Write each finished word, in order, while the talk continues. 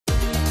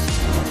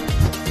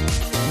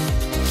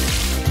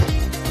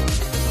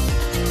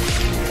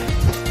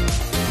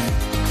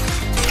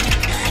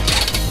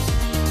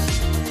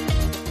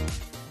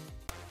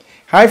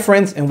Hi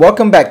friends, and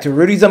welcome back to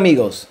Rudy's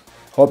Amigos.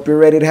 Hope you're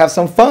ready to have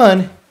some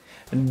fun.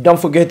 Don't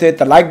forget to hit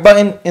the like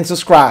button and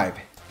subscribe.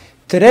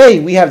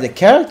 Today we have the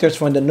characters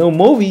from the new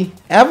movie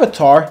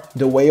Avatar: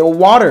 The Way of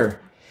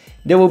Water.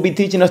 They will be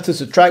teaching us to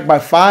subtract by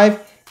 5,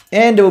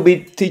 and they will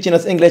be teaching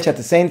us English at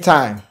the same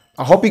time.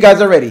 I hope you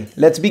guys are ready.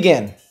 Let's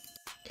begin.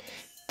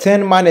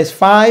 10 minus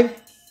 5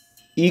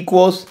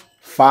 equals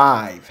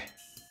 5.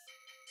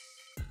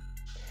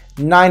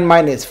 9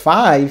 minus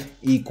 5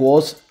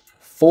 equals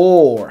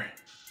 4.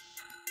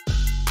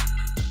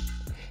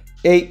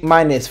 8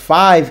 minus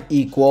 5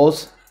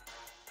 equals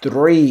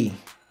 3.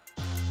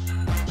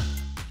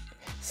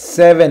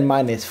 7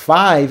 minus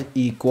 5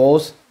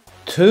 equals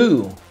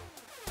 2.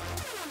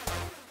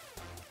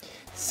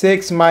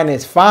 6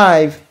 minus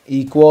 5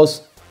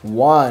 equals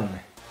 1.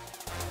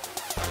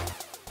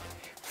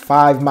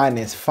 5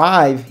 minus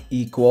 5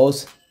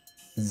 equals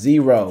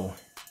 0.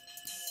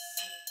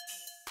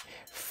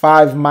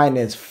 5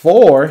 minus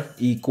 4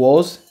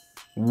 equals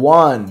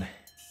 1.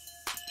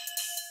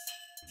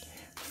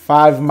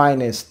 5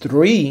 minus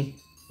 3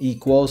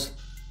 equals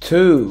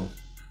 2.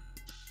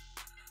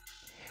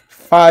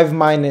 5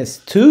 minus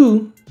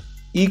 2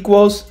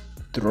 equals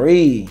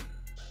 3.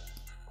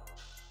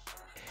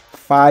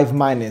 5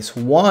 minus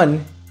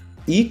 1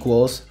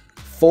 equals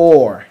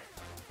 4.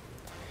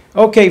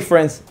 Okay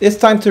friends, it's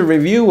time to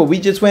review what we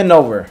just went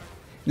over.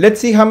 Let's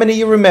see how many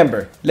you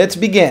remember. Let's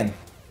begin.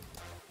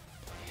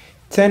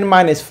 10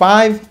 minus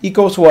 5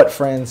 equals what,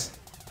 friends?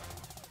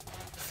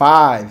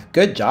 5.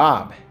 Good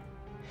job.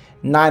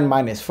 9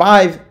 minus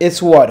 5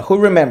 is what? Who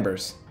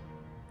remembers?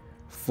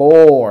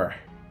 4.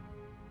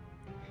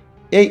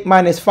 8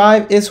 minus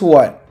 5 is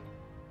what?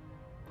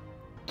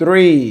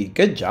 3.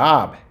 Good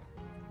job.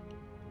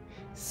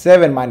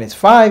 7 minus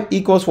 5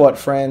 equals what,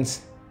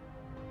 friends?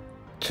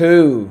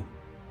 2.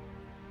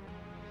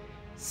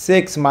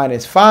 6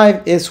 minus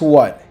 5 is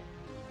what?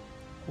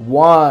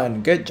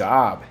 1. Good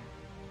job.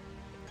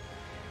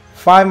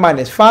 5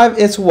 minus 5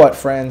 is what,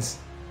 friends?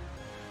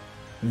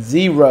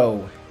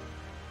 0.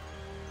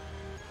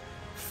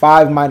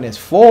 5 minus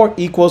 4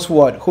 equals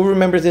what? Who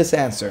remembers this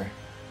answer?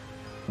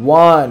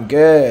 1.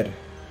 Good.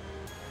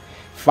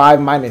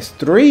 5 minus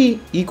 3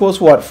 equals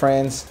what,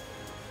 friends?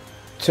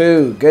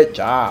 2. Good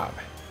job.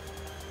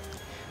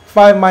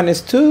 5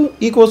 minus 2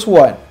 equals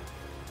what?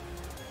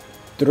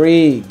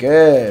 3.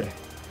 Good.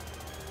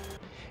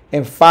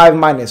 And 5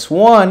 minus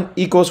 1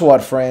 equals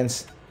what,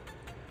 friends?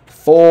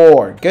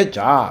 4. Good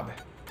job.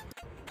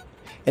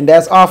 And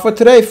that's all for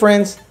today,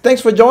 friends.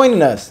 Thanks for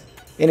joining us.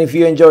 And if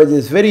you enjoyed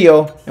this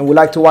video and would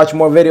like to watch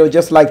more videos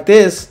just like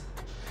this,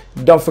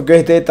 don't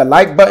forget to hit the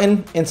like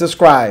button and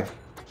subscribe.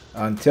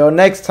 Until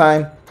next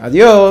time,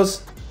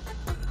 adios.